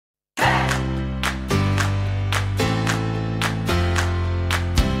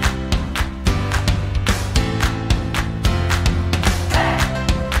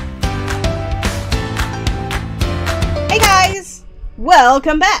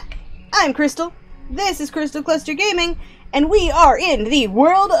Welcome back! I'm Crystal, this is Crystal Cluster Gaming, and we are in the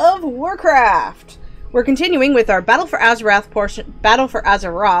World of Warcraft! We're continuing with our Battle for Azeroth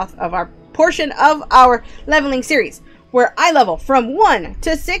portion of our leveling series, where I level from 1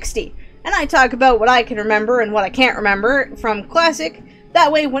 to 60, and I talk about what I can remember and what I can't remember from Classic.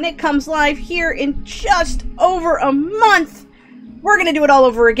 That way, when it comes live here in just over a month, we're gonna do it all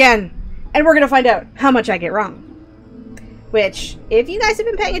over again, and we're gonna find out how much I get wrong. Which, if you guys have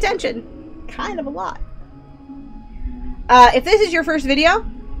been paying attention, kind of a lot. If this is your first video,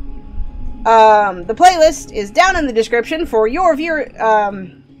 the playlist is down in the description for your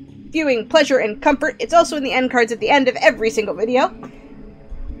viewing pleasure and comfort. It's also in the end cards at the end of every single video.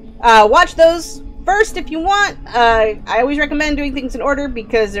 Watch those first if you want. I always recommend doing things in order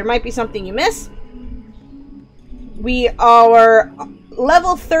because there might be something you miss. We are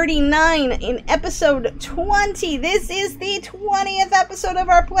level 39 in episode 20. This is the 20th episode of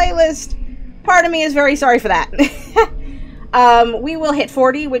our playlist. Part of me is very sorry for that. We will hit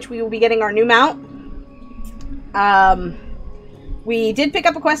 40, which we will be getting our new mount. We did pick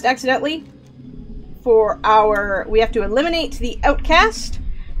up a quest accidentally for our... We have to eliminate the outcast,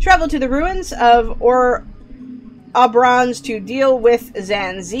 travel to the ruins of Obrons to deal with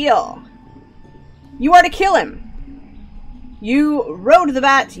Zanzil. You are to kill him. You rode the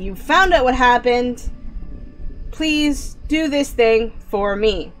bat, you found out what happened. Please do this thing for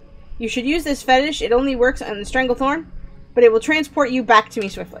me. You should use this fetish. It only works on the Stranglethorn, but it will transport you back to me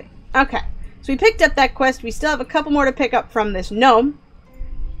swiftly. Okay, so we picked up that quest. We still have a couple more to pick up from this gnome.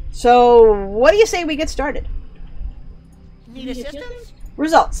 So, what do you say we get started? Need assistance?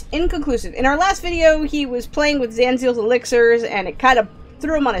 Results. Inconclusive. In our last video, he was playing with Zanzil's elixirs, and it kind of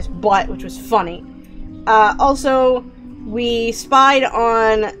threw him on his butt, which was funny. Also, we spied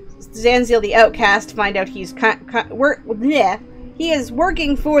on Zanzil the Outcast to find out he's he is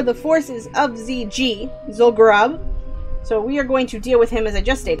working for the forces of Zul'Gurub. So we are going to deal with him as I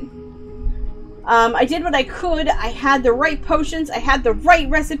just stated. I did what I could. I had the right potions. I had the right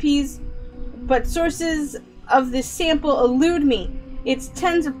recipes. But sources of this sample elude me. It's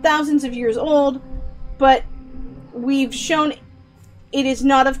tens of thousands of years old. But we've shown it is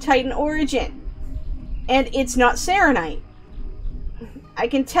not of Titan origin. And it's not Serenite. I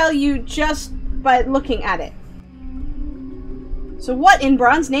can tell you just by looking at it. So what in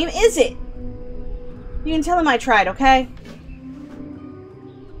Bron's name is it? You can tell him I tried, okay?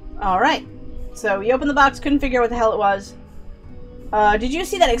 Alright. So we opened the box, couldn't figure out what the hell it was. Did you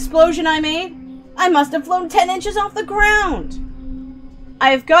see that explosion I made? I must have flown 10 inches off the ground!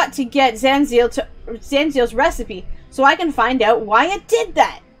 I've got to get Zanzil's recipe so I can find out why it did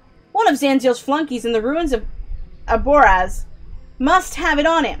that. One of Zanzil's flunkies in the ruins of Aboraz must have it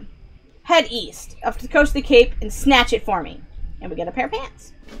on him. Head east, up to the coast of the Cape, and snatch it for me. And we get a pair of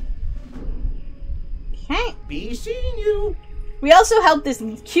pants. Okay. Be seeing you. We also helped this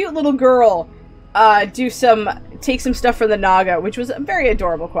cute little girl take some stuff from the Naga, which was a very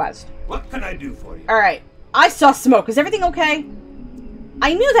adorable quest. What can I do for you? Alright. I saw smoke. Is everything okay?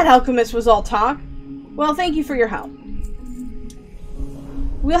 I knew that alchemist was all talk. Well, thank you for your help.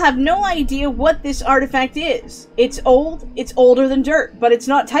 We'll have no idea what this artifact is. It's old, it's older than dirt, but it's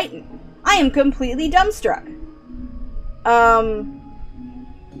not Titan. I am completely dumbstruck.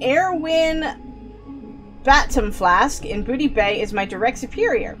 Erwin Batum Flask in Booty Bay is my direct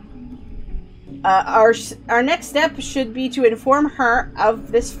superior. Our next step should be to inform her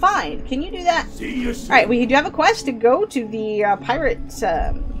of this find. Can you do that? See you soon. Alright, we do have a quest to go to the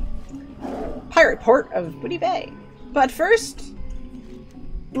pirate port of Booty Bay. But first...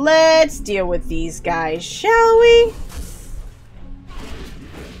 let's deal with these guys, shall we?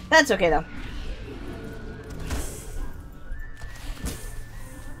 That's okay, though.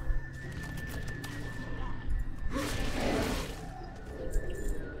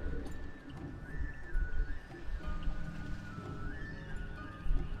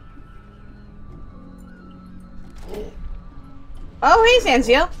 Oh, hey,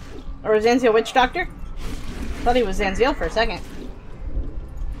 Zanzil. Or Zanzil Witch Doctor. Thought he was Zanzil for a second.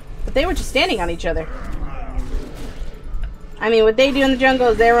 But they were just standing on each other. I mean, what they do in the jungle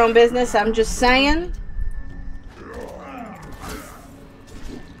is their own business. I'm just saying.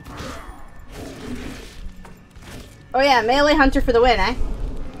 Oh yeah, melee hunter for the win, eh?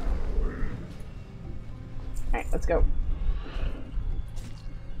 Alright, let's go.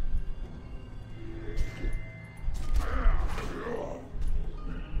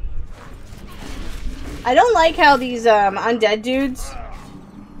 I don't like how these undead dudes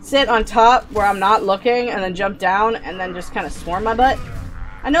sit on top where I'm not looking and then jump down and then just kind of swarm my butt.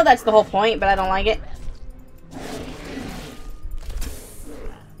 I know that's the whole point, but I don't like it.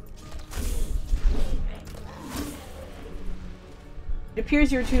 It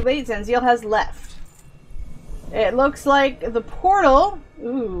appears you're too late. Zanzil has left. It looks like the portal,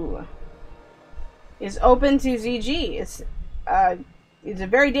 is open to ZG. It's a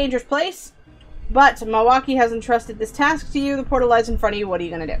very dangerous place, but Mawaki has entrusted this task to you. The portal lies in front of you. What are you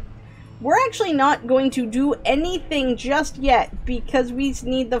going to do? We're actually not going to do anything just yet because we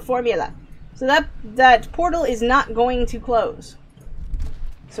need the formula. So that portal is not going to close.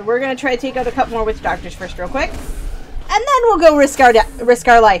 So we're going to try to take out a couple more witch doctors first real quick. And then we'll go risk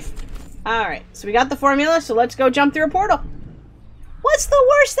our life. Alright, so we got the formula, so let's go jump through a portal. What's the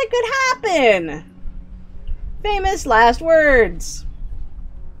worst that could happen? Famous last words.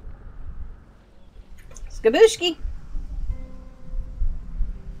 Skabushki.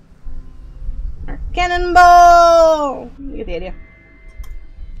 Cannonball! You get the idea.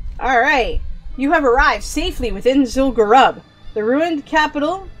 Alright. You have arrived safely within Zul'Gurub, the ruined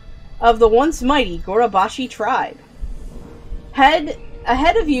capital of the once mighty Gorabashi tribe.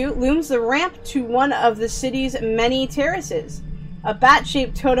 Ahead of you looms the ramp to one of the city's many terraces. A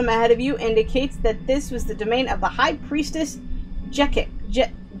bat-shaped totem ahead of you indicates that this was the domain of the High Priestess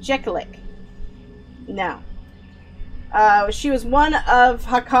Jekilik. No. She was one of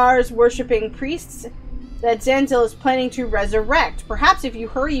Hakar's worshipping priests that Zanzil is planning to resurrect. Perhaps if you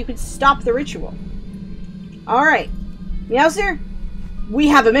hurry, you could stop the ritual. Alright. Meowser, we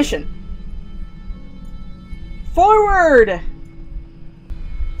have a mission. Forward!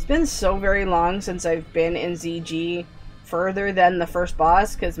 It's been so very long since I've been in ZG further than the first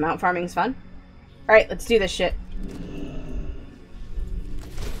boss, because mount farming's fun. Alright, let's do this shit.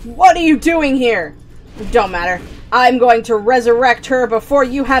 What are you doing here? Don't matter. I'm going to resurrect her before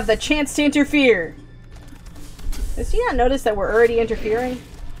you have the chance to interfere. Does he not notice that we're already interfering?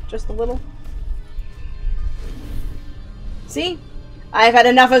 Just a little? See? I've had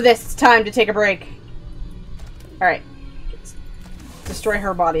enough of this. It's time to take a break. Alright. Destroy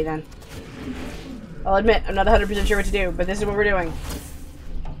her body then. I'll admit, I'm not 100% sure what to do, but this is what we're doing.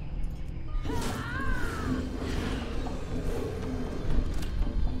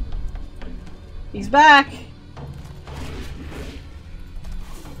 He's back!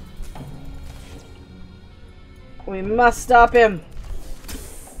 We must stop him!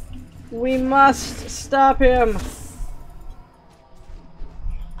 We must stop him!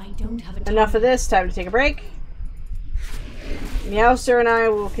 I don't have Enough of this, time to take a break. Meowser and I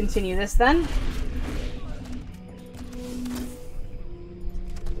will continue this then.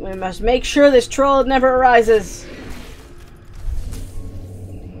 We must make sure this troll never arises.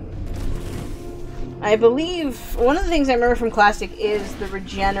 I believe one of the things I remember from Classic is the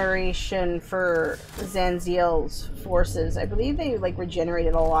regeneration for Zanzil's forces. I believe they like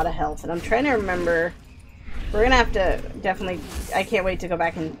regenerated a lot of health, and I'm trying to remember. We're gonna have to definitely. I can't wait to go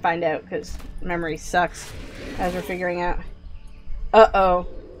back and find out because memory sucks as we're figuring out. Uh-oh.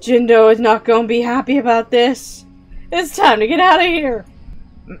 Jindo is not gonna be happy about this. It's time to get out of here.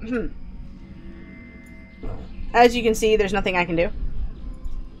 As you can see, there's nothing I can do.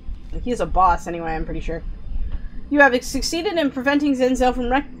 He's a boss anyway, I'm pretty sure. You have succeeded in preventing Zanzil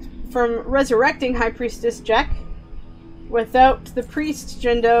from resurrecting High Priestess Jack. Without the priest,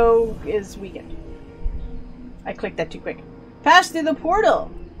 Jindo is weakened. I clicked that too quick. Pass through the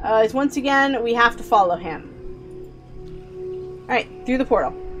portal. Once again, we have to follow him. Alright, through the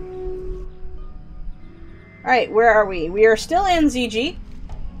portal. Alright, where are we? We are still in ZG.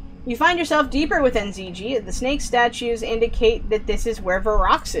 You find yourself deeper within ZG. The snake statues indicate that this is where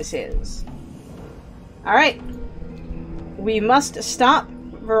Veraxis is. Alright. We must stop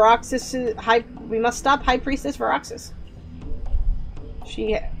we must stop High Priestess Veraxis.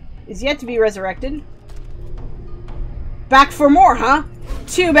 She is yet to be resurrected. Back for more, huh?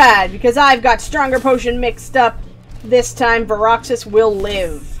 Too bad, because I've got stronger potion mixed up. This time, Veraxis will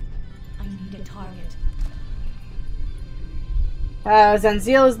live. I need a target.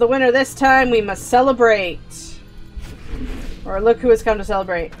 Zanzil is the winner this time. We must celebrate. Or look who has come to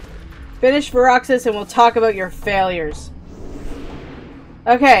celebrate. Finish Veraxis and we'll talk about your failures.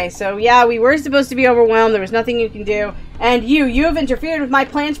 Okay, so yeah, we were supposed to be overwhelmed. There was nothing you can do. And you have interfered with my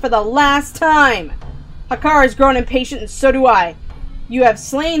plans for the last time. Hakar has grown impatient and so do I. You have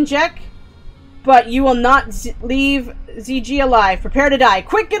slain Jek, but you will not leave ZG alive. Prepare to die.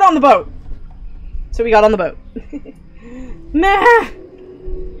 Quick, get on the boat. So we got on the boat. Meh.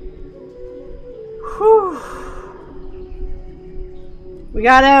 Whew. We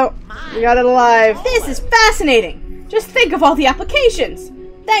got out. We got it alive. This is fascinating. Just think of all the applications.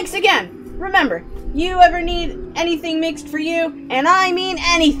 Thanks again. Remember, you ever need anything mixed for you, and I mean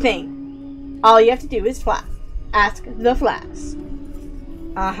anything, all you have to do is flask. Ask the flask.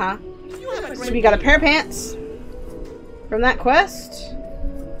 Uh-huh. So we got a pair of pants from that quest.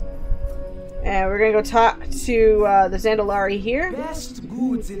 And we're gonna go talk to the Zandalari here. Best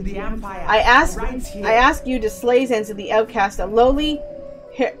goods in the Empire. I ask here. you to slay Zanzil the Outcast, a lowly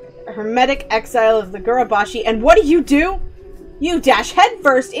hermetic exile of the Gurabashi, and what do? You dash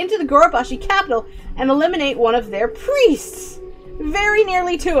headfirst into the Gurabashi capital and eliminate one of their priests. Very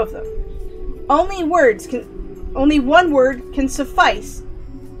nearly 2 of them. Only one word can suffice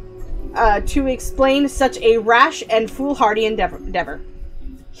to explain such a rash and foolhardy endeavor.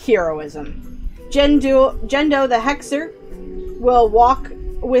 Heroism. Jin'do the Hexer will walk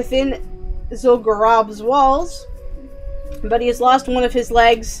within Zul'Gurub's walls, but he has lost one of his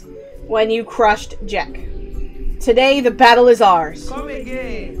legs when you crushed Jack. Today the battle is ours. Come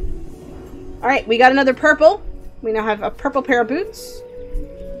again. Alright, we got another purple. We now have a purple pair of boots.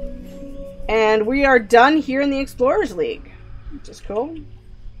 And we are done here in the Explorers League, which is cool.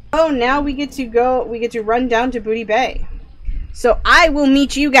 Oh, now we get to run down to Booty Bay. So I will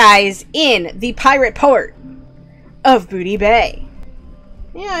meet you guys in the pirate port of Booty Bay.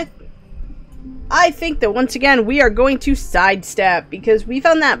 Yeah, I think that once again we are going to sidestep because we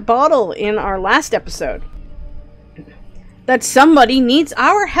found that bottle in our last episode. That somebody needs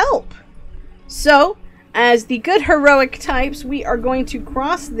our help. So, as the good heroic types, we are going to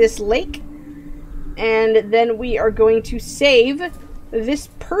cross this lake. And then we are going to save this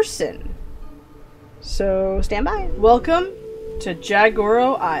person. So, stand by. Welcome to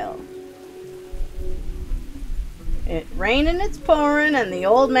Jagoro Isle. It rain and it's pouring, and the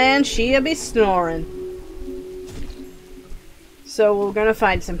old man, she'll be snoring. So we're going to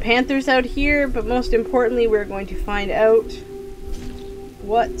find some panthers out here, but most importantly, we're going to find out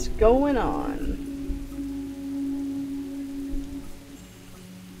what's going on.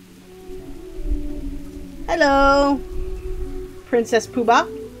 Hello, Princess Poobah.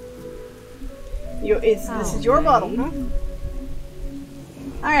 This is your bottle, huh?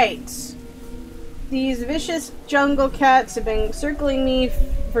 Alright. These vicious jungle cats have been circling me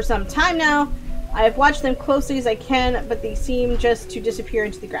for some time now. I have watched them closely as I can, but they seem just to disappear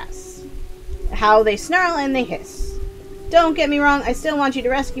into the grass. How they snarl and they hiss. Don't get me wrong, I still want you to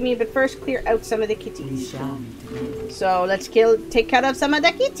rescue me, but first clear out some of the kitties. So let's take care of some of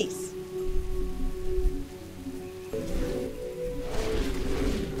the kitties.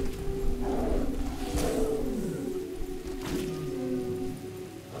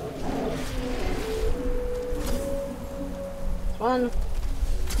 One.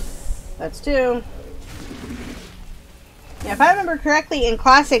 That's 2. Yeah, if I remember correctly, in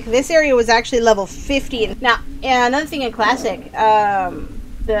Classic, this area was actually level 50. Now, another thing in Classic,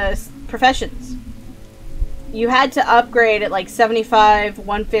 the professions. You had to upgrade at like 75,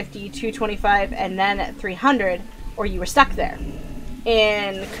 150, 225, and then at 300, or you were stuck there.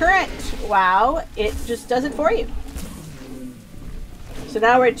 In current WoW, it just does it for you. So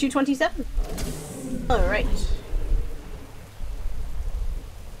now we're at 227. Alright.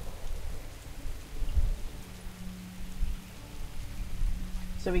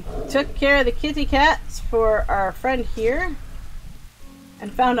 So we took care of the kitty cats for our friend here.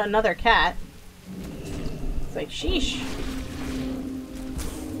 And found another cat. It's like, sheesh.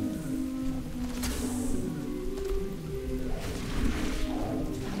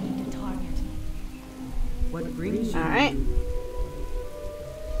 I need a target. What brings you? Alright.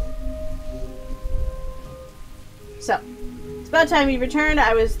 So, it's about time you returned.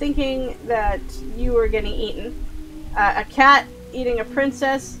 I was thinking that you were getting eaten. A cat eating a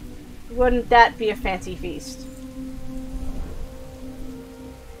princess, wouldn't that be a fancy feast?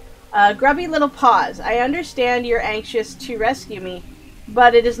 Grubby little paws, I understand you're anxious to rescue me,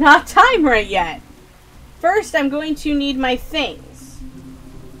 but it is not time right yet. First, I'm going to need my things.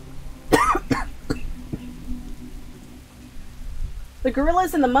 The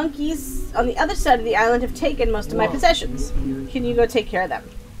gorillas and the monkeys on the other side of the island have taken most of my possessions. Can you go take care of them?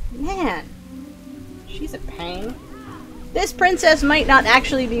 Man, she's a pain. This princess might not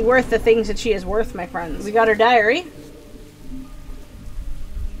actually be worth the things that she is worth, my friends. We got her diary.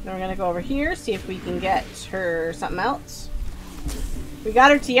 Then we're gonna go over here, see if we can get her something else. We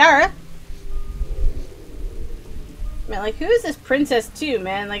got her tiara. Man, like, who is this princess to,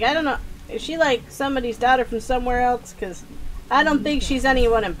 man? Like, I don't know. Is she like somebody's daughter from somewhere else? Because I don't think she's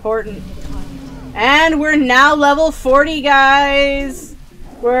anyone important. And we're now level 40, guys.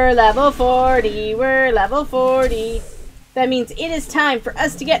 We're level 40. We're level 40. That means it is time for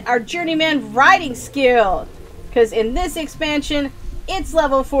us to get our journeyman riding skill. Because in this expansion, it's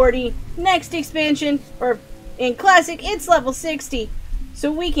level 40. Next expansion, or in Classic, it's level 60. So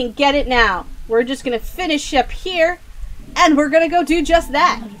we can get it now. We're just going to finish up here. And we're going to go do just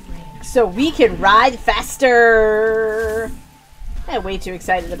that. So we can ride faster. I'm way too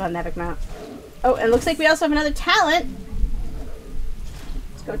excited about an epic mount. Oh, and looks like we also have another talent.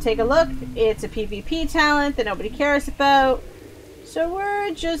 Let's go take a look. It's a PvP talent that nobody cares about. So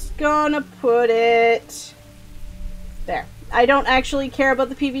we're just gonna put it there. I don't actually care about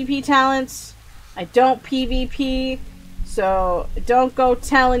the PvP talents. I don't PvP. So don't go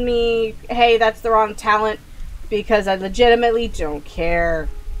telling me, hey, that's the wrong talent, because I legitimately don't care.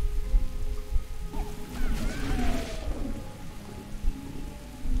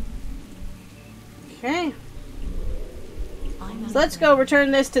 Okay. So let's go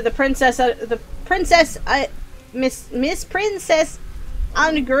return this to the princess. Miss Princess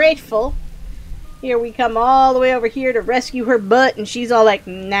Ungrateful. Here we come all the way over here to rescue her butt, and she's all like,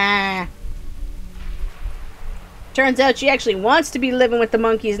 nah. Turns out she actually wants to be living with the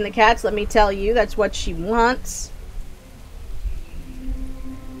monkeys and the cats, let me tell you. That's what she wants.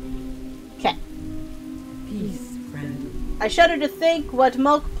 Okay. Peace, friend. I shudder to think what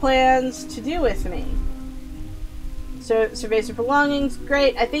Mulk plans to do with me. So, surveys her belongings.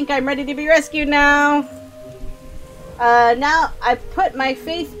 Great. I think I'm ready to be rescued now. Now I put my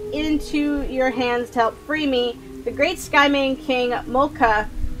faith into your hands to help free me. The great Skymane King Mulka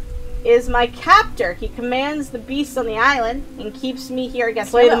is my captor. He commands the beasts on the island and keeps me here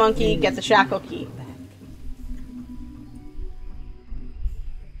against Slay the monkey, get the shackle key.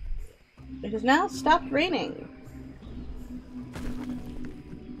 It has now stopped raining.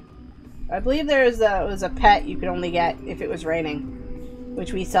 I believe there was a pet you could only get if it was raining,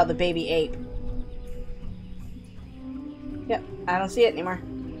 which we saw the baby ape. Yep, I don't see it anymore.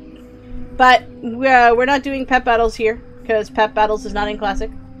 But we're not doing pet battles here because pet battles is not in Classic.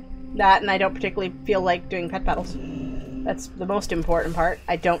 That, and I don't particularly feel like doing pet battles. That's the most important part.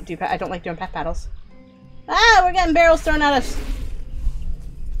 I don't like doing pet battles. Ah, we're getting barrels thrown at us.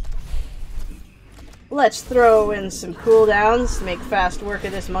 Let's throw in some cooldowns to make fast work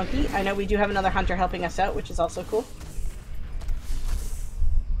of this monkey. I know we do have another hunter helping us out, which is also cool.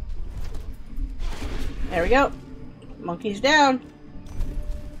 There we go. Monkey's down.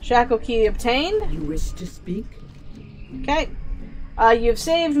 Shackle key obtained. You wish to speak? Okay. You've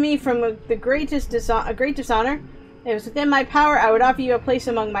saved me from the great dishonor. If it was within my power, I would offer you a place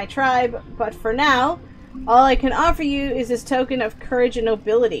among my tribe, but for now, all I can offer you is this token of courage and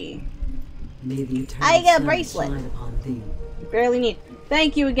nobility. May the eternal I got a sun bracelet. shine upon thee. You barely need.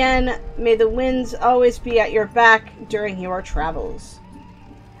 Thank you again. May the winds always be at your back during your travels.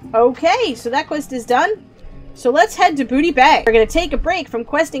 Okay, so that quest is done. So let's head to Booty Bay. We're going to take a break from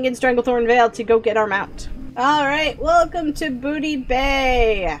questing in Stranglethorn Vale to go get our mount. Alright, welcome to Booty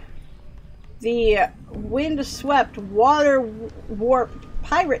Bay. The wind-swept, water-warped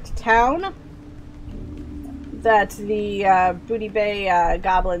pirate town that the Booty Bay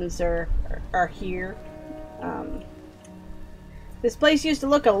goblins are here. This place used to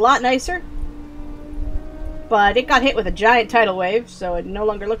look a lot nicer, but it got hit with a giant tidal wave, so it no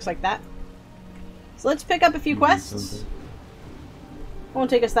longer looks like that. So let's pick up a few quests. Won't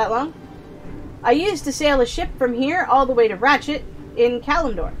take us that long. I used to sail a ship from here all the way to Ratchet in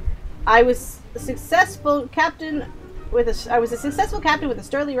Kalimdor. I was a successful captain with a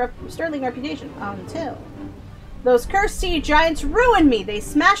sterling reputation until those cursed sea giants ruined me. They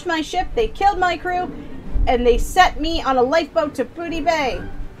smashed my ship, they killed my crew, and they set me on a lifeboat to Booty Bay.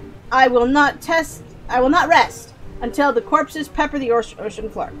 I will not rest until the corpses pepper the ocean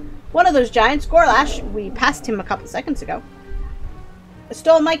floor. One of those giants, Gorlash, we passed him a couple seconds ago,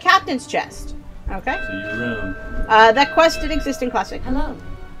 stole my captain's chest. Okay. See you around. That quest did exist in Classic. Hello.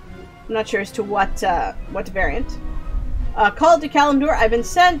 I'm not sure as to what variant. Called to Kalimdor, I've been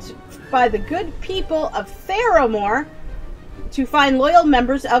sent by the good people of Theramore to find loyal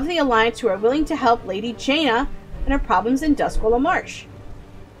members of the Alliance who are willing to help Lady Jaina and her problems in Duskwallow Marsh.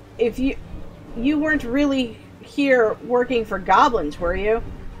 If you weren't really here working for goblins, were you?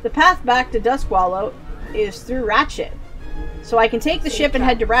 The path back to Duskwallow is through Ratchet. So I can take the ship and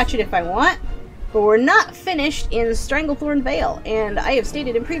head to Ratchet if I want, but we're not finished in Stranglethorn Vale, and I have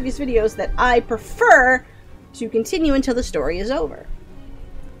stated in previous videos that I prefer to continue until the story is over.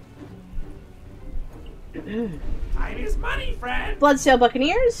 Time is money, friend. Bloodsail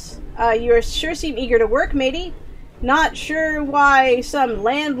Buccaneers, you sure seem eager to work, matey. Not sure why some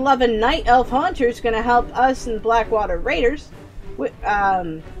land-loving night elf hunter's gonna help us and Blackwater Raiders, but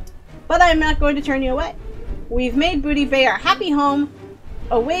I'm not going to turn you away. We've made Booty Bay our happy home,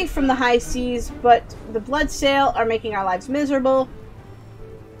 away from the high seas, but the Bloodsail are making our lives miserable.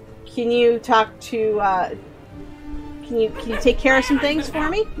 Can you talk to, can you take care of some things for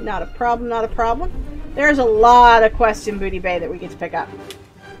me? Not a problem, not a problem. There's a lot of quests in Booty Bay that we get to pick up.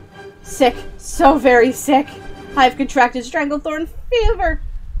 Sick. So very sick. I've contracted Stranglethorn fever.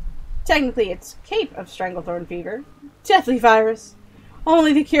 Technically, it's Cape of Stranglethorn Fever. Deathly virus.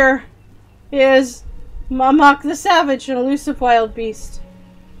 Only the cure is Mamok the Savage, an elusive wild beast.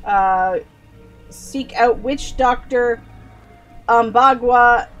 Seek out Witch Doctor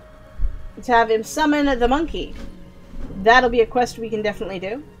Bagua to have him summon the monkey. That'll be a quest we can definitely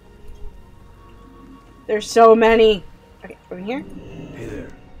do. There's so many. Okay, over here. Hey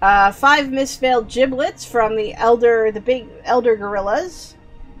there. 5 misveiled giblets from the big elder gorillas.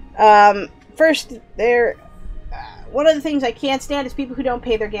 First, one of the things I can't stand is people who don't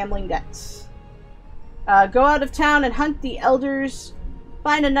pay their gambling debts. Go out of town and hunt the elders,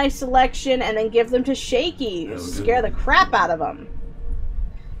 find a nice selection, and then give them to Shaky. Scare the crap out of them.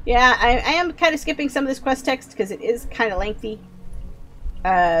 Yeah, I am kind of skipping some of this quest text because it is kind of lengthy.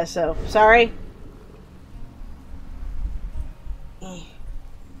 So, sorry.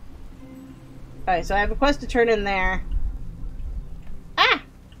 Alright, so I have a quest to turn in there. Ah!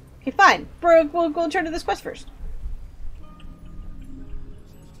 Okay, fine. We'll go turn to this quest first.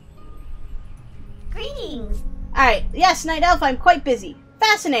 Greetings. Alright, yes, Night Elf, I'm quite busy.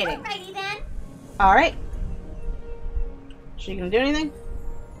 Fascinating. Alrighty then. Alright. Is she gonna do anything?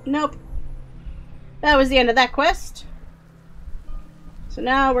 Nope. That was the end of that quest. So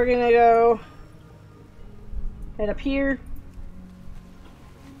now we're gonna go head up here.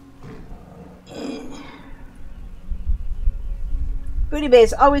 Booty Bay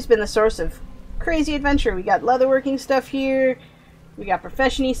has always been the source of crazy adventure. We got leatherworking stuff here. We got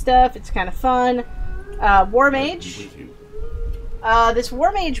profession-y stuff. It's kind of fun. War Mage. This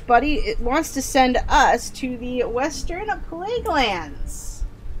War Mage buddy, it wants to send us to the Western Plaguelands.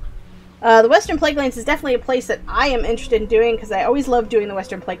 The Western Plaguelands is definitely a place that I am interested in doing because I always love doing the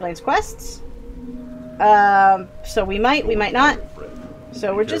Western Plaguelands quests. So we might not.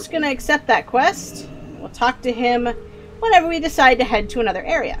 So we're just going to accept that quest. We'll talk to him whenever we decide to head to another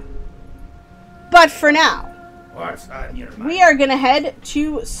area. But for now, What's on your mind? we are going to head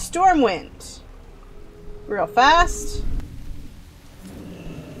to Stormwind. Real fast.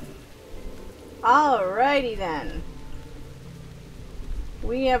 Alrighty then.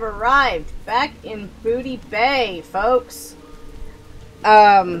 We have arrived back in Booty Bay, folks.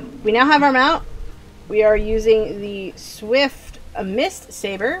 We now have our mount. We are using the Swift Mist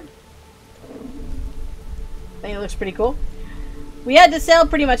Saber. I think it looks pretty cool. We had to sell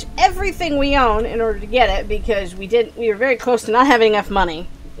pretty much everything we own in order to get it because we were very close to not having enough money.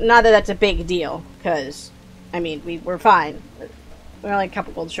 Not that that's a big deal, because I mean we're fine. We're only a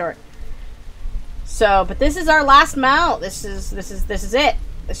couple gold short. So, but this is our last mount. This is it.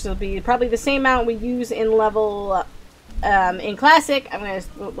 This will be probably the same mount we use in level in Classic.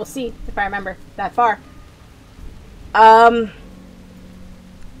 We'll see if I remember that far.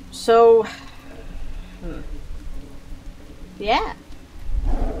 So yeah,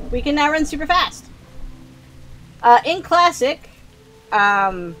 we can now run super fast. In Classic,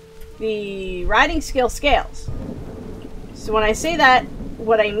 the riding skill scales. So when I say that,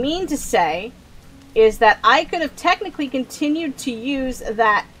 what I mean to say is that I could have technically continued to use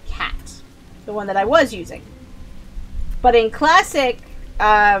that cat, the one that I was using. But in Classic,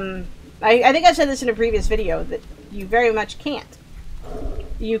 I think I've said this in a previous video, that you very much can't.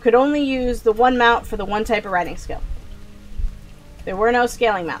 You could only use the one mount for the one type of riding skill. There were no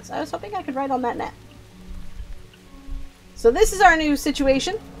scaling mounts. I was hoping I could ride on that net. So this is our new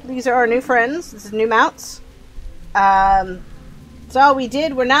situation. These are our new friends. This is new mounts. That's all we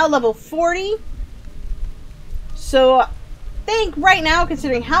did. We're now level 40. So I think right now,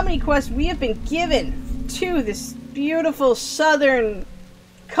 considering how many quests we have been given to this beautiful southern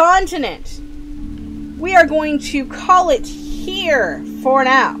continent, we are going to call it here for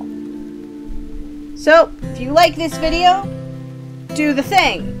now. So if you like this video, do the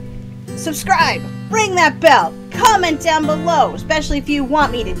thing. Subscribe, ring that bell, comment down below, especially if you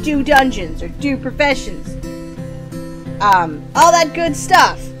want me to do dungeons or do professions. All that good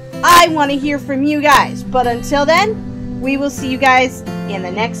stuff. I want to hear from you guys. But until then, we will see you guys in the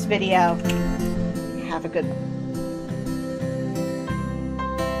next video. Have a good one.